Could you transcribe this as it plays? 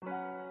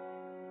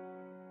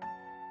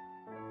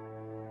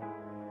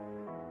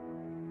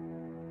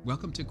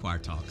Welcome to Choir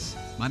Talks.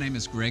 My name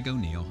is Greg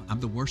O'Neill.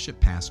 I'm the worship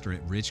pastor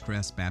at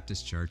Ridgecrest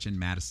Baptist Church in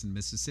Madison,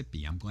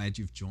 Mississippi. I'm glad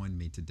you've joined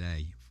me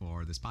today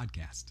for this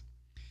podcast.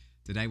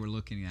 Today we're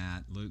looking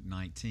at Luke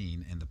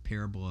 19 and the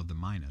parable of the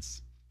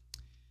minas.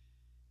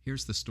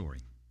 Here's the story.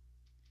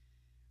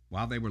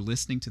 While they were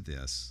listening to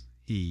this,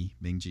 he,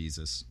 being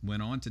Jesus,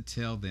 went on to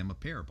tell them a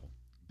parable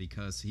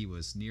because he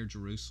was near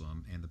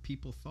Jerusalem and the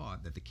people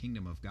thought that the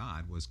kingdom of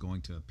God was going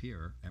to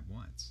appear at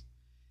once.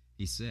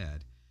 He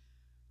said,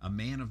 "A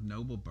man of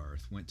noble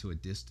birth went to a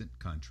distant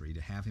country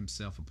to have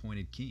himself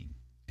appointed king,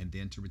 and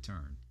then to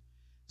return.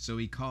 So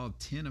he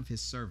called 10 of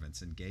his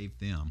servants and gave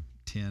them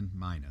 10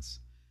 minas.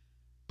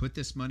 'Put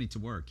this money to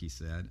work,' he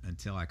said,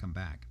 'until I come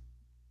back.'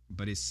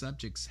 But his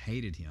subjects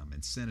hated him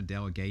and sent a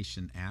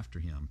delegation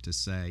after him to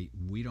say,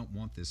 'We don't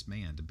want this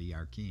man to be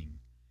our king.'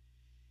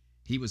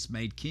 He was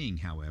made king,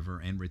 however,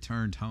 and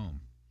returned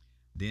home.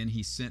 Then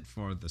he sent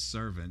for the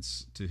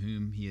servants to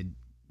whom he had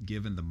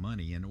given the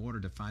money in order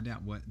to find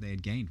out what they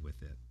had gained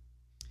with it.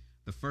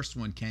 The first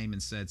one came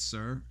and said,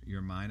 'Sir,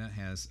 your mina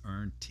has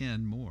earned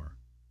 10 more.'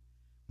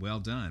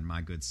 'Well done,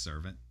 my good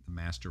servant,' the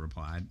master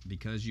replied.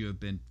 'Because you have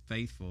been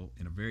faithful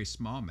in a very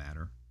small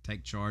matter,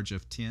 take charge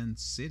of 10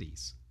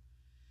 cities.'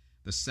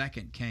 The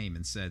second came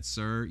and said,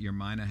 'Sir, your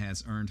mina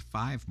has earned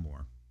 5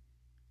 more.'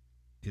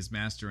 His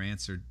master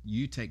answered,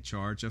 'You take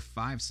charge of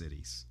 5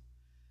 cities.'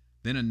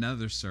 Then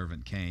another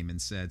servant came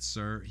and said,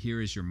 'Sir, here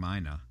is your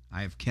mina.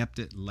 I have kept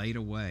it laid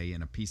away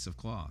in a piece of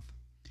cloth.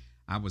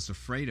 I was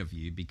afraid of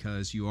you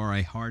because you are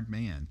a hard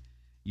man.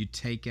 You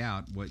take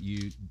out what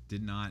you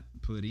did not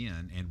put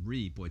in and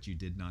reap what you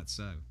did not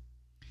sow.'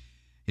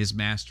 His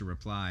master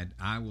replied,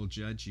 'I will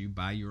judge you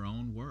by your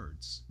own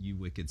words, you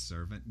wicked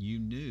servant. You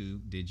knew,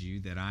 did you,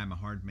 that I am a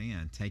hard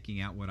man, taking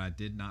out what I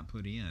did not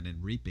put in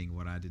and reaping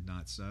what I did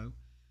not sow?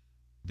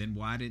 Then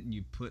why didn't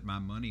you put my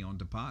money on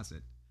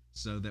deposit,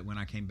 so that when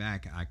I came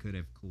back I could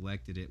have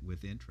collected it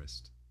with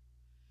interest?'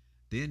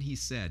 Then he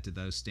said to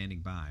those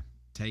standing by,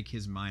 'Take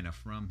his mina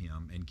from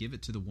him and give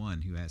it to the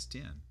one who has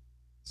 10.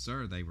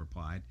 "Sir,' they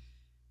replied,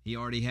 'he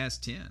already has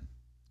 10.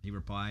 He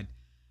replied,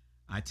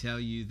 'I tell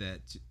you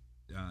that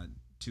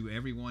to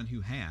everyone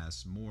who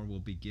has, more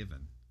will be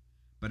given.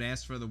 But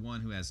as for the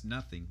one who has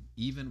nothing,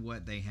 even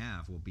what they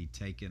have will be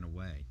taken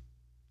away.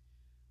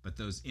 But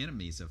those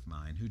enemies of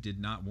mine who did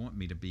not want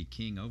me to be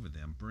king over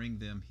them, bring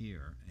them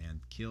here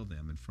and kill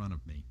them in front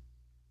of me.'"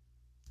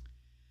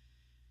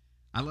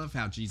 I love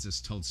how Jesus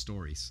told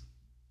stories.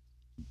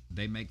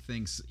 They make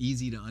things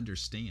easy to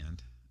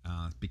understand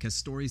because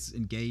stories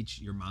engage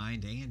your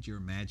mind and your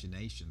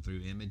imagination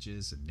through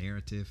images and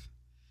narrative.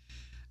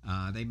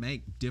 They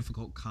make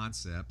difficult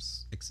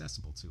concepts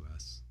accessible to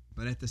us.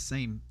 But at the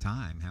same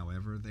time,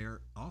 however,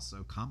 they're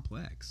also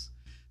complex.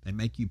 They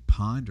make you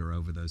ponder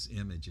over those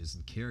images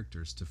and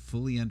characters to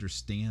fully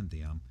understand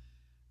them,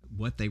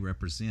 what they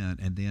represent,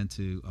 and then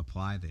to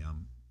apply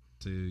them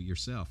to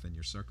yourself and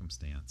your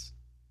circumstance.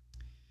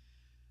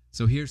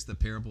 So here's the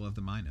parable of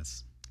the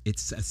minas.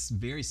 It's a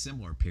very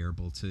similar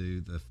parable to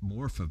the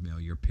more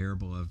familiar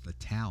parable of the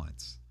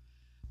talents,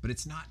 but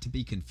it's not to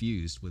be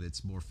confused with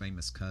its more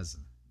famous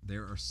cousin.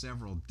 There are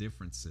several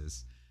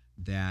differences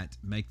that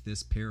make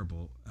this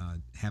parable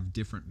have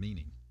different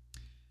meaning.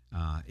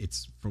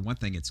 It's, for one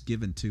thing, it's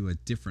given to a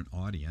different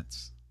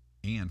audience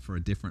and for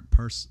a different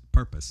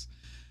purpose.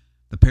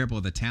 The parable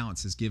of the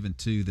talents is given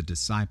to the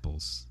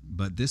disciples,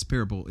 but this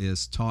parable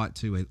is taught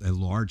to a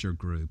larger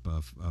group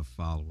of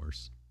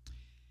followers.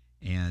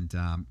 And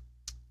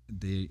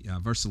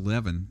verse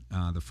 11,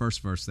 the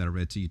first verse that I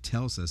read to you,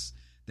 tells us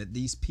that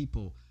these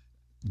people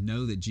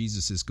know that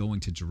Jesus is going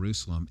to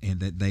Jerusalem and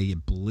that they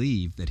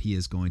believe that he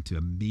is going to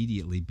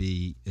immediately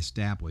be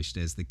established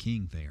as the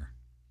king there.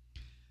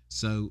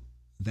 So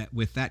that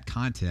with that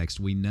context,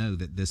 we know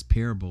that this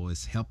parable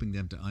is helping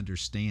them to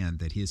understand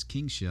that his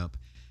kingship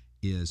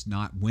is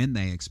not when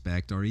they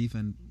expect or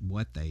even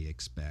what they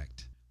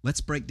expect.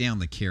 Let's break down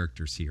the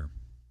characters here.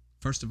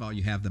 First of all,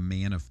 you have the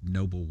man of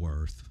noble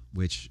worth,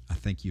 which I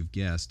think you've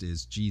guessed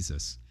is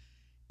Jesus.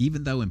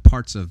 Even though in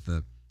parts of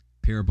the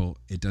parable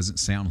it doesn't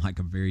sound like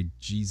a very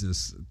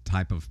Jesus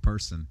type of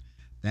person,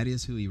 that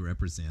is who he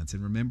represents.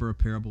 And remember, a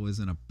parable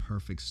isn't a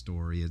perfect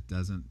story. It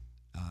doesn't,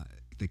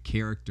 the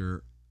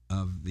character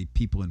of the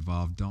people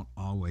involved don't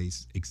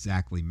always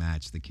exactly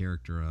match the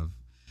character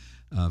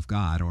of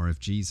God or of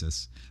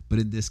Jesus. But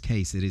in this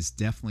case, it is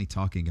definitely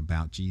talking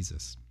about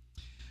Jesus.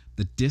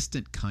 The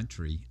distant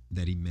country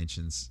that he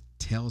mentions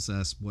tells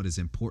us what is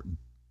important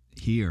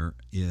here,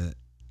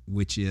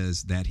 which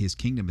is that his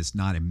kingdom is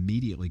not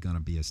immediately going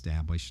to be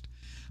established,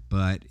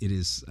 but it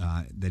is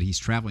that he's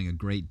traveling a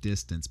great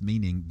distance,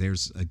 meaning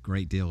there's a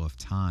great deal of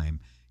time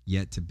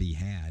yet to be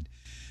had.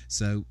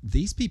 So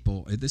these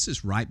people, this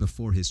is right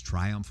before his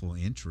triumphal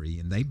entry,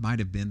 and they might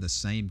have been the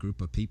same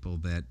group of people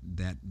that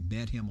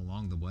met him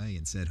along the way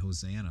and said,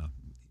 "Hosanna,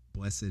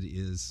 blessed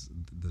is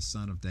the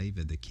Son of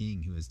David, the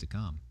King who is to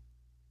come."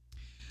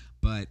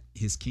 But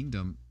his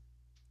kingdom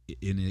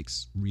in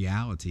its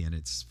reality and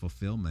its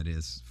fulfillment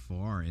is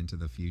far into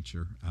the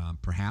future.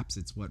 Perhaps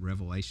it's what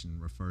Revelation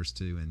refers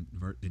to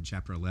in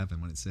chapter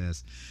 11 when it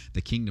says,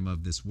 the kingdom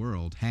of this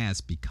world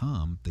has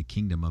become the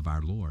kingdom of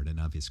our Lord and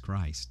of his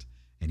Christ,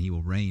 and he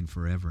will reign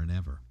forever and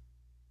ever.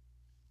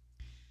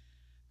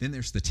 Then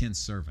there's the 10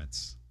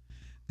 servants.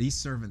 These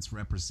servants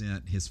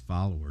represent his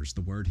followers.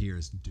 The word here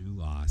is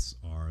doulos,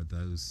 or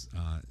those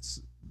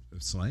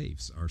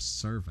slaves or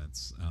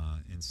servants.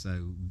 And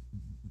so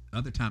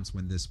other times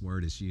when this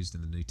word is used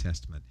in the New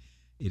Testament,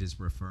 it is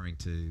referring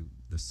to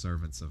the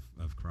servants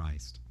of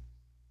Christ.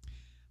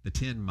 The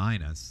 10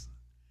 minas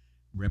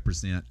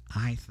represent,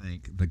 I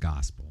think, the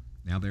gospel.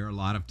 Now, there are a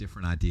lot of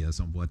different ideas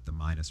on what the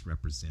minas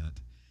represent.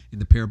 In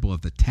the parable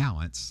of the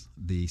talents,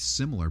 the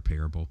similar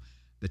parable,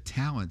 the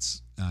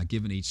talents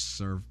given each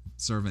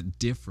servant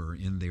differ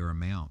in their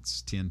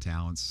amounts, 10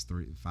 talents,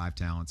 5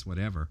 talents,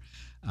 whatever.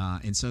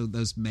 And so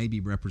those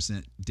maybe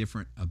represent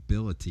different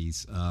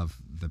abilities of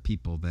the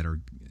people that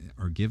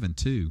are given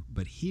to.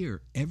 But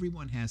here,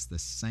 everyone has the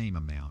same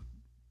amount,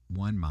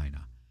 1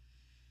 mina.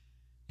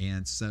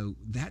 And so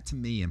that to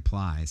me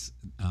implies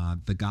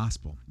the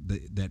gospel,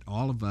 that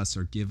all of us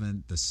are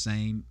given the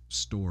same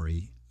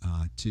story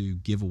to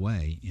give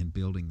away in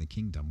building the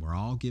kingdom. We're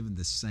all given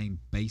the same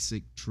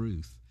basic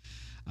truth.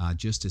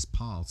 Just as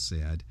Paul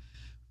said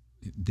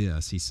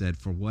this, he said,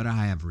 "For what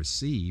I have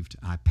received,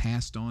 I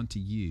passed on to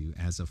you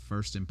as of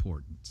first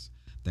importance,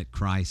 that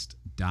Christ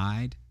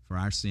died for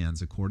our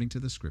sins according to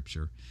the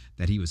Scripture,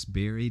 that he was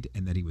buried,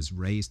 and that he was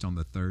raised on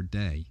the third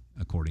day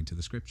according to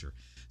the Scripture."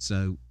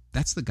 So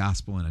that's the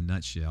gospel in a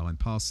nutshell. And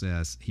Paul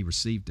says he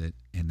received it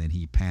and then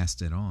he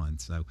passed it on.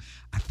 So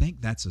I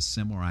think that's a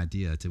similar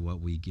idea to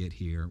what we get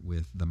here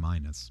with the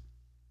minas.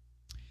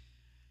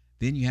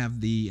 Then you have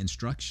the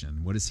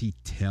instruction. What does he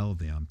tell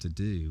them to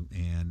do?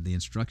 And the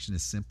instruction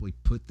is simply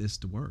put this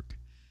to work.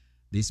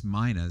 These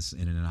minas,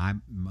 and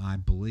in my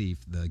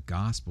belief, the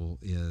gospel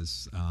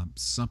is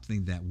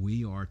something that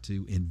we are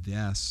to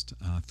invest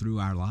through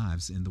our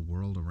lives in the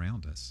world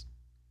around us.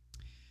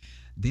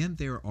 Then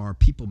there are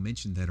people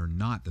mentioned that are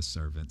not the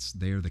servants.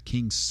 They are the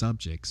king's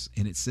subjects,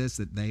 and it says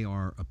that they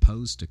are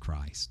opposed to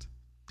Christ.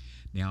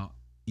 Now,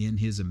 in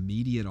his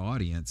immediate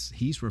audience,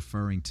 he's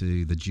referring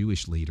to the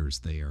Jewish leaders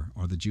there,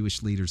 or the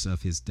Jewish leaders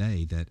of his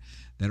day that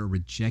are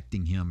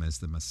rejecting him as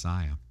the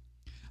Messiah.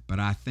 But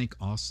I think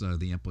also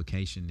the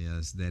implication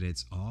is that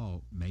it's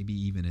all, maybe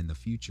even in the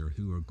future,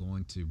 who are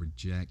going to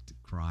reject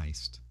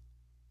Christ.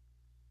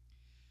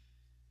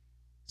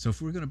 So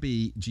if we're going to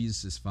be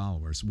Jesus'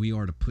 followers, we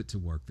are to put to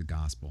work the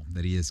gospel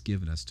that he has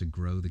given us to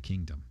grow the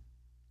kingdom.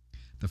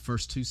 The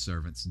first 2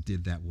 servants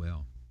did that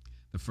well.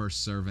 The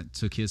first servant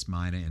took his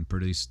mina and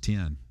produced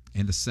 10,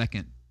 and the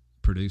second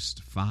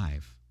produced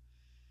 5.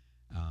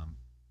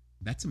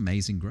 That's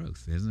amazing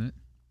growth, isn't it?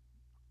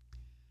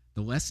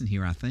 The lesson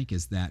here, I think,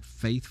 is that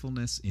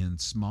faithfulness in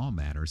small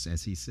matters,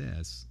 as he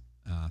says,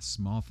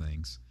 small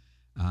things,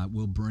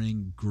 will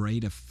bring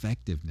great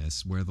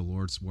effectiveness where the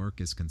Lord's work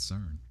is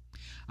concerned.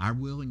 Our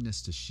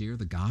willingness to share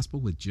the gospel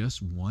with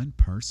just one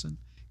person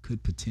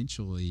could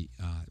potentially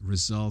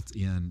result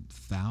in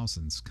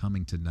thousands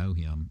coming to know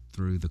him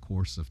through the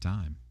course of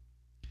time.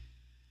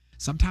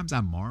 Sometimes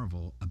I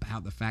marvel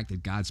about the fact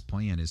that God's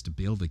plan is to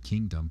build a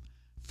kingdom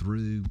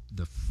through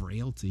the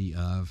frailty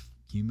of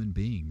human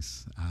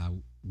beings.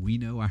 We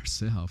know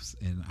ourselves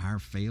and our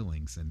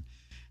failings and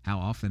how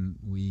often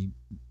we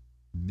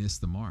miss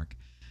the mark.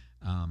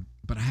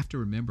 But I have to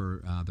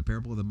remember the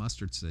parable of the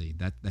mustard seed,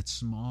 that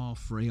small,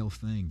 frail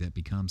thing that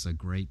becomes a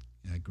great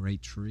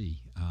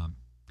tree.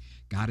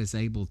 God is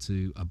able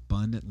to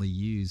abundantly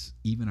use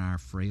even our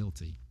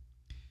frailty.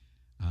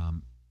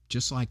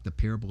 Just like the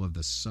parable of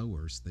the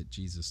sowers that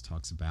Jesus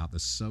talks about, the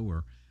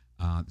sower,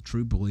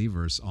 true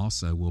believers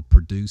also will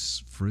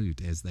produce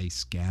fruit as they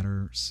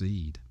scatter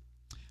seed.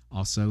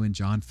 Also in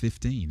John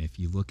 15, if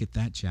you look at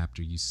that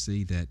chapter, you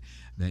see that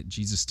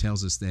Jesus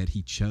tells us that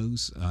he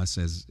chose us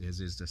as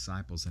his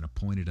disciples and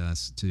appointed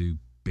us to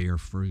bear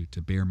fruit,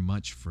 to bear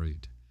much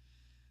fruit.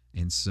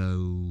 And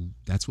so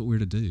that's what we're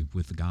to do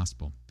with the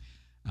gospel.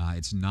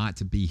 It's not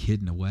to be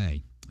hidden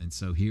away. And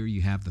so here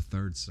you have the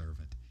third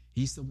servant.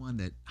 He's the one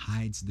that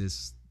hides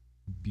this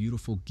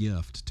beautiful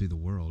gift to the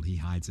world. He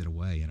hides it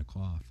away in a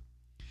cloth.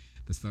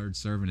 The third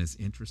servant is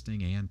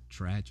interesting and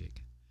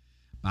tragic.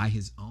 By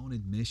his own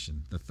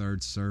admission, the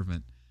third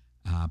servant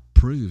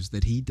proves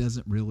that he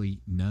doesn't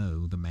really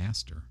know the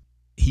master.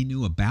 He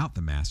knew about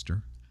the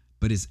master,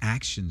 but his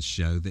actions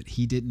show that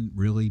he didn't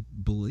really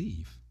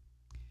believe.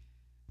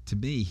 To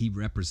me, he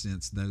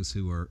represents those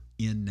who are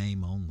in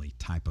name only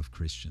type of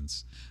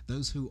Christians,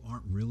 those who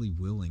aren't really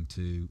willing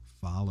to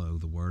follow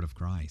the word of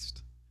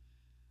Christ.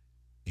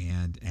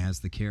 And as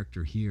the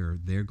character here,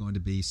 they're going to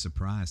be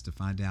surprised to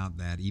find out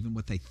that even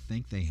what they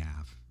think they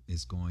have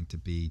is going to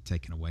be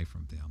taken away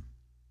from them.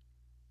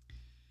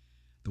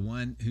 The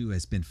one who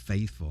has been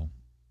faithful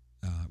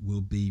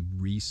will be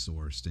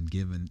resourced and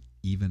given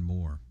even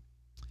more.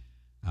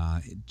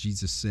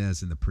 Jesus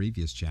says in the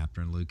previous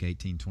chapter in Luke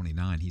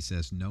 18:29, he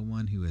says, "No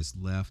one who has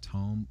left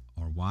home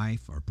or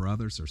wife or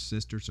brothers or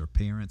sisters or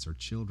parents or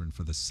children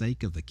for the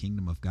sake of the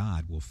kingdom of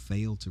God will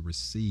fail to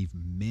receive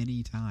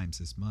many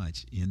times as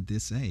much in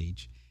this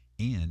age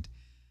and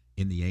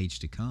in the age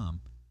to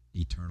come,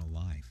 eternal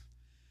life."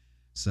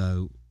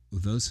 So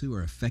those who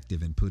are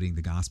effective in putting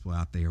the gospel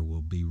out there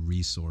will be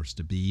resourced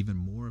to be even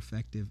more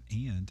effective,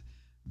 and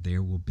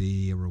there will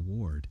be a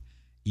reward.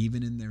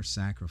 Even in their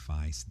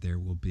sacrifice, there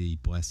will be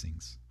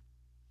blessings.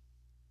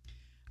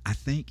 I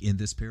think in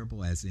this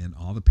parable, as in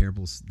all the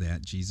parables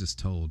that Jesus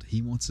told,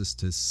 he wants us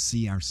to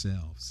see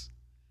ourselves,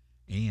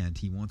 and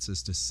he wants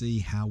us to see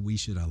how we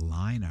should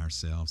align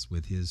ourselves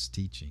with his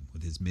teaching,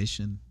 with his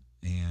mission,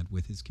 and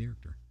with his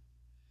character.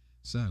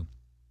 So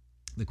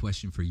the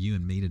question for you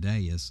and me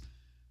today is,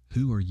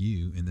 who are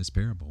you in this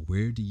parable?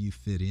 Where do you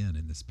fit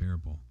in this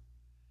parable?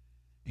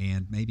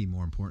 And maybe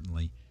more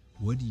importantly,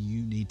 what do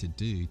you need to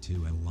do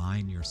to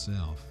align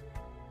yourself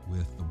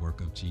with the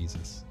work of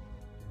Jesus?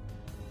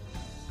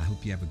 I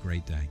hope you have a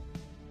great day.